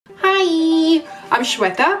I'm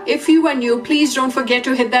Shweta. If you are new, please don't forget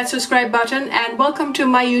to hit that subscribe button and welcome to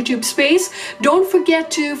my YouTube space. Don't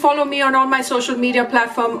forget to follow me on all my social media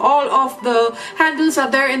platforms. All of the handles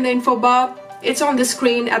are there in the info bar. It's on the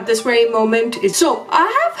screen at this very moment. So I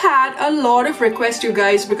have had a lot of requests, you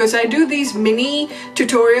guys, because I do these mini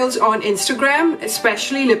tutorials on Instagram,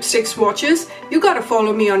 especially lipstick swatches. You gotta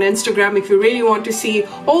follow me on Instagram if you really want to see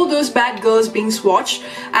all those bad girls being swatched.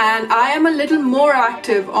 And I am a little more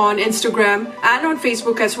active on Instagram and on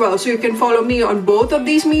Facebook as well. So you can follow me on both of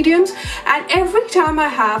these mediums. And every time I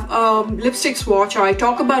have a lipstick swatch, or I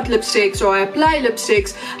talk about lipsticks, or I apply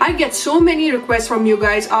lipsticks, I get so many requests from you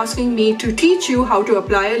guys asking me to teach you how to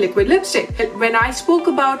apply a liquid lipstick. When I spoke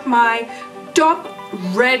about my top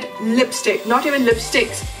red lipstick, not even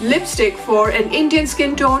lipsticks, lipstick for an Indian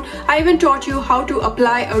skin tone, I even taught you how to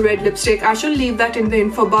apply a red lipstick. I shall leave that in the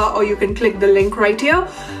info bar, or you can click the link right here.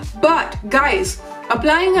 But guys,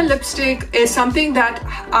 applying a lipstick is something that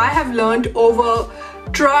I have learned over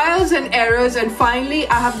trials and errors, and finally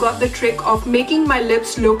I have got the trick of making my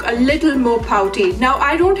lips look a little more pouty. Now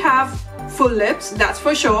I don't have full lips, that's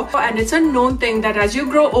for sure, and it's a known thing that as you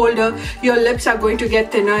grow older your lips are going to get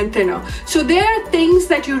thinner and thinner. So there are things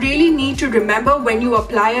that you really need to remember when you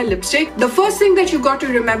apply a lipstick. The first thing that you got to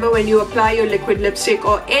remember when you apply your liquid lipstick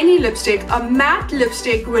or any lipstick, a matte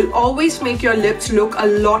lipstick will always make your lips look a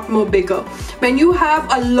lot more bigger. When you have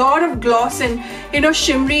a lot of gloss and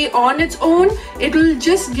shimmery on its own, it will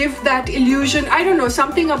just give that illusion. I don't know,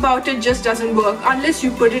 something about it just doesn't work unless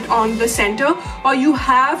you put it on the center, or you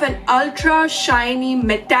have an ultra shiny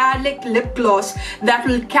metallic lip gloss that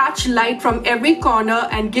will catch light from every corner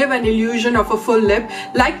and give an illusion of a full lip,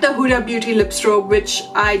 like the Huda Beauty Lip Strobe, which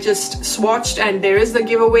I just swatched, and there is the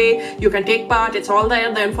giveaway. You can take part, it's all there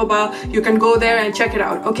in the info bar. You can go there and check it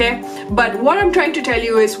out, okay? But what I'm trying to tell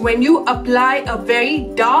you is, when you apply a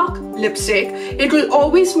very dark lipstick, it will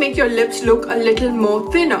always make your lips look a little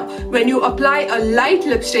more thinner. When you apply a light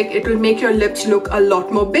lipstick, it will make your lips look a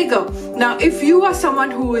lot more bigger. Now if you are someone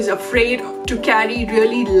who is afraid to carry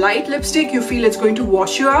really light lipstick, you feel it's going to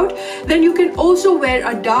wash you out, then you can also wear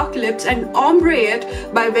a dark lips and ombre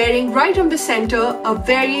it by wearing right on the center a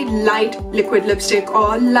very light liquid lipstick,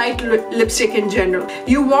 or a light lipstick in general.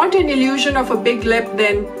 You want an illusion of a big lip,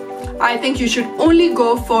 then I think you should only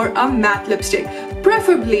go for a matte lipstick,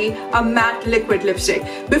 preferably a matte liquid lipstick.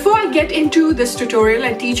 Before I get into this tutorial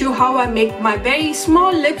and teach you how I make my very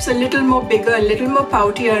small lips a little more bigger, a little more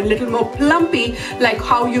poutier, a little more plumpy, like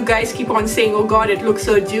how you guys keep on saying, oh god, it looks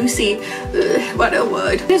so juicy. Ugh, what a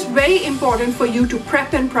word. It is very important for you to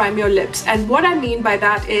prep and prime your lips, and what I mean by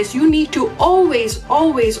that is you need to always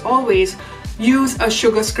use a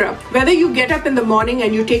sugar scrub. Whether you get up in the morning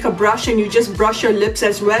and you take a brush and you just brush your lips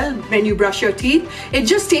as well when you brush your teeth, it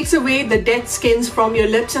just takes away the dead skins from your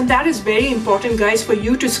lips, and that is very important, guys, for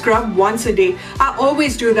you to scrub once a day. I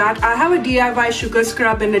always do that. I have a DIY sugar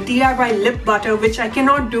scrub and a DIY lip butter, which I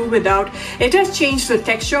cannot do without. It has changed the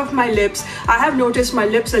texture of my lips. I have noticed my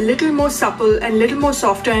lips a little more supple and little more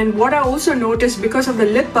softer, and what I also noticed, because of the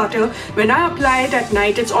lip butter, when I apply it at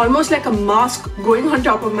night, it's almost like a mask going on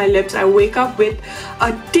top of my lips. I wake up with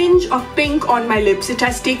a tinge of pink on my lips. It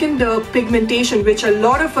has taken the pigmentation which a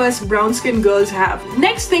lot of us brown skin girls have.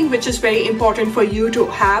 Next thing which is very important for you to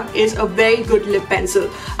have is a very good lip pencil.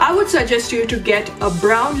 I would suggest you to get a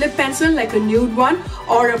brown lip pencil, like a nude one,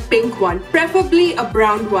 or a pink one, preferably a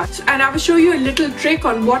brown one. And I will show you a little trick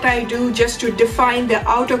on what I do just to define the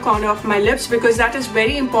outer corner of my lips, because that is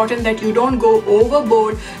very important that you don't go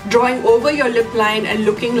overboard drawing over your lip line and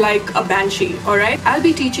looking like a banshee. Alright, I'll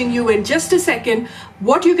be teaching you in just a second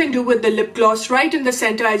what you can do with the lip gloss right in the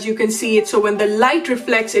center, as you can see it. So when the light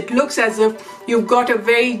reflects, it looks as if you've got a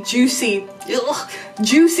very juicy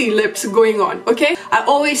lips going on. Okay, I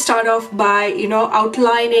always start off by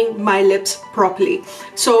outlining my lips properly.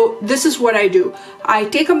 So this is what I do. I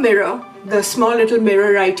take a mirror, the small little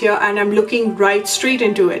mirror right here, and I'm looking right straight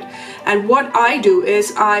into it. And what I do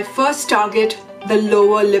is I first target the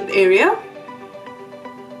lower lip area.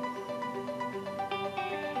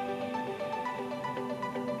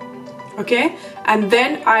 Okay, and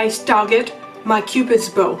then I target my Cupid's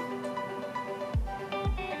bow.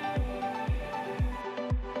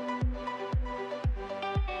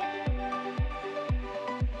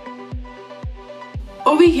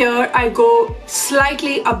 Over here I go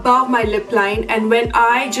slightly above my lip line, and when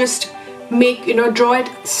I just make draw it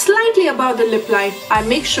slightly above the lip line, I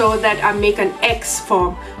make sure that I make an X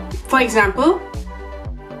form. For example,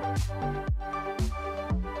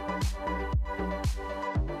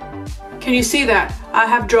 can you see that? I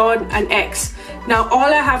have drawn an X. Now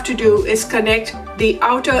all I have to do is connect the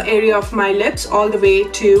outer area of my lips all the way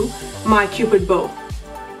to my cupid bow.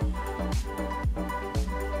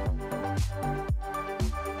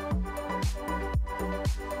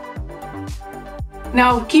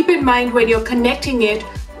 Now keep in mind when you're connecting it,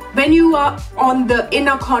 when you are on the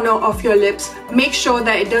inner corner of your lips, make sure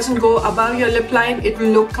that it doesn't go above your lip line. It will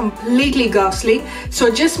look completely ghastly.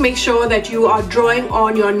 So just make sure that you are drawing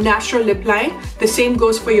on your natural lip line. The same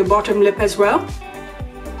goes for your bottom lip as well.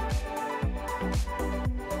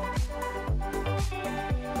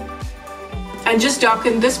 And just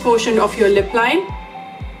darken this portion of your lip line.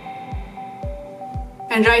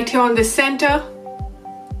 And right here on the center,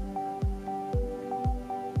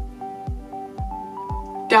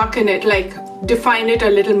 darken it, like define it a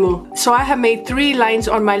little more. So I have made 3 lines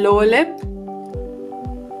on my lower lip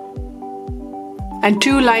and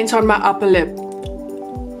 2 lines on my upper lip.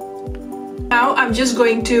 Now I'm just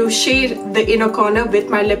going to shade the inner corner with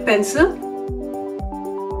my lip pencil.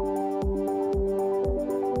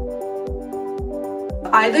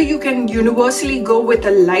 Either you can universally go with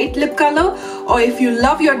a light lip color, or if you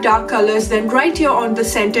love your dark colors, then right here on the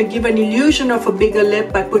center give an illusion of a bigger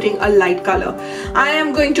lip by putting a light color. I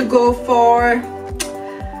am going to go for,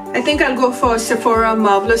 I think I'll go for Sephora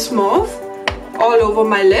Marvelous Mauve all over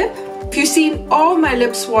my lip. If you've seen all my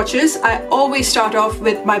lip swatches, I always start off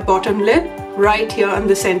with my bottom lip right here in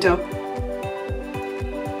the center.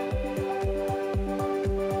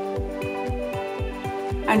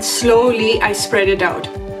 And slowly I spread it out.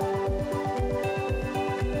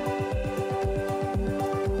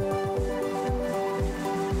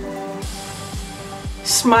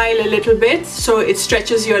 Smile a little bit so it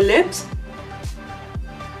stretches your lips.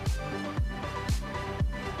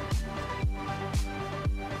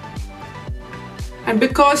 And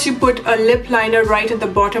because you put a lip liner right at the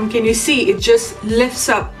bottom, can you see it just lifts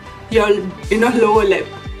up your lower lip.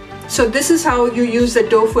 So this is how you use the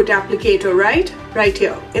doe foot applicator, right? Right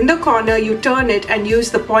here. In the corner, you turn it and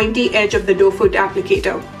use the pointy edge of the doe foot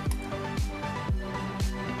applicator.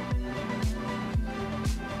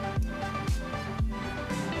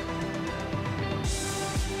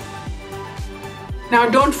 Now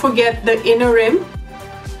don't forget the inner rim.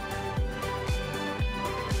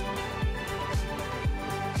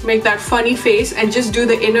 Make that funny face and just do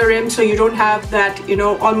the inner rim so you don't have that,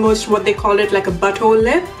 almost what they call it, like a butthole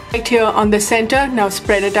lip. Right here on the center, now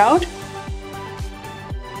spread it out.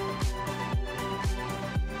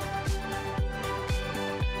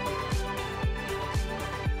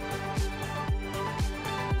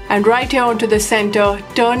 And right here onto the center,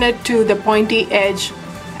 turn it to the pointy edge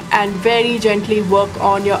and very gently work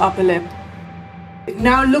on your upper lip.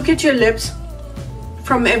 Now look at your lips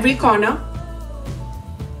from every corner.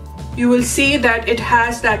 You will see that it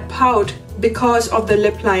has that pout because of the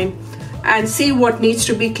lip line, and see what needs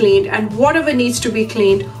to be cleaned. And whatever needs to be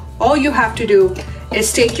cleaned, all you have to do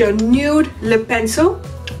is take your nude lip pencil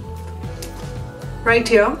right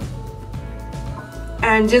here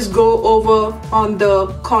and just go over on the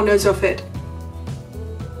corners of it.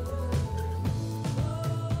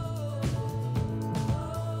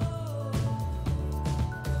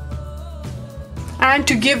 And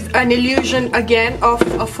to give an illusion again of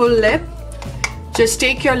a full lip, just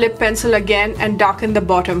take your lip pencil again and darken the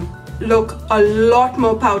bottom. Look, a lot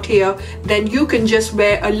more pout here. Then you can just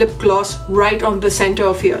wear a lip gloss right on the center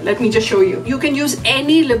of here. Let me just show you. You can use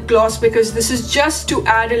any lip gloss because this is just to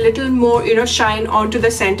add a little more, shine onto the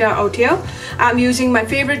center out here. I'm using my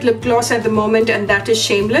favorite lip gloss at the moment, and that is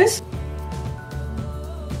Shameless.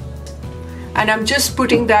 And I'm just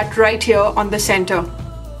putting that right here on the center.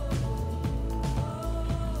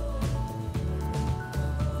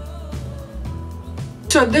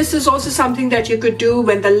 So this is also something that you could do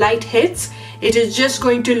when the light hits. It is just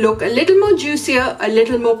going to look a little more juicier, a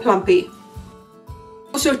little more plumpy.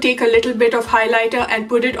 Also take a little bit of highlighter and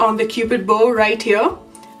put it on the cupid bow right here,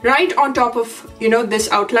 right on top of,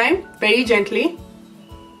 this outline, very gently.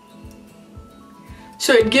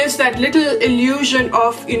 So it gives that little illusion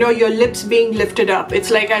of, your lips being lifted up. It's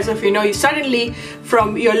like as if, you suddenly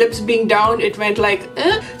from your lips being down, it went like,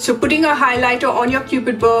 So putting a highlighter on your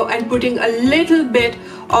cupid bow and putting a little bit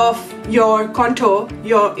of your contour,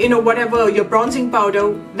 your, whatever, your bronzing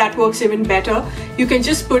powder, that works even better. You can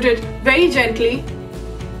just put it very gently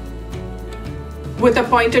with a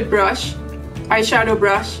pointed brush, eyeshadow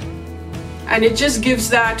brush, and it just gives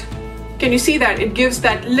that. Can you see that? It gives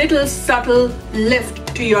that little subtle lift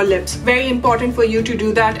to your lips. Very important for you to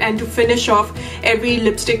do that and to finish off every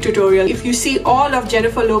lipstick tutorial. If you see all of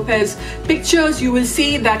Jennifer Lopez's pictures, you will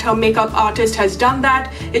see that her makeup artist has done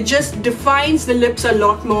that. It just defines the lips a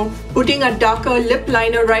lot more. Putting a darker lip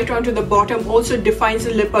liner right onto the bottom also defines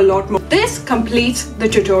the lip a lot more. This completes the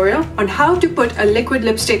tutorial on how to put a liquid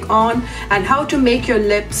lipstick on and how to make your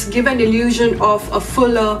lips give an illusion of a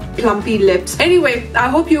fuller, plumpy lips. Anyway, I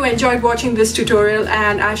hope you enjoyed watching this tutorial,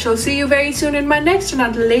 and I shall see you very soon in my next, and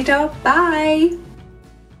until later, bye!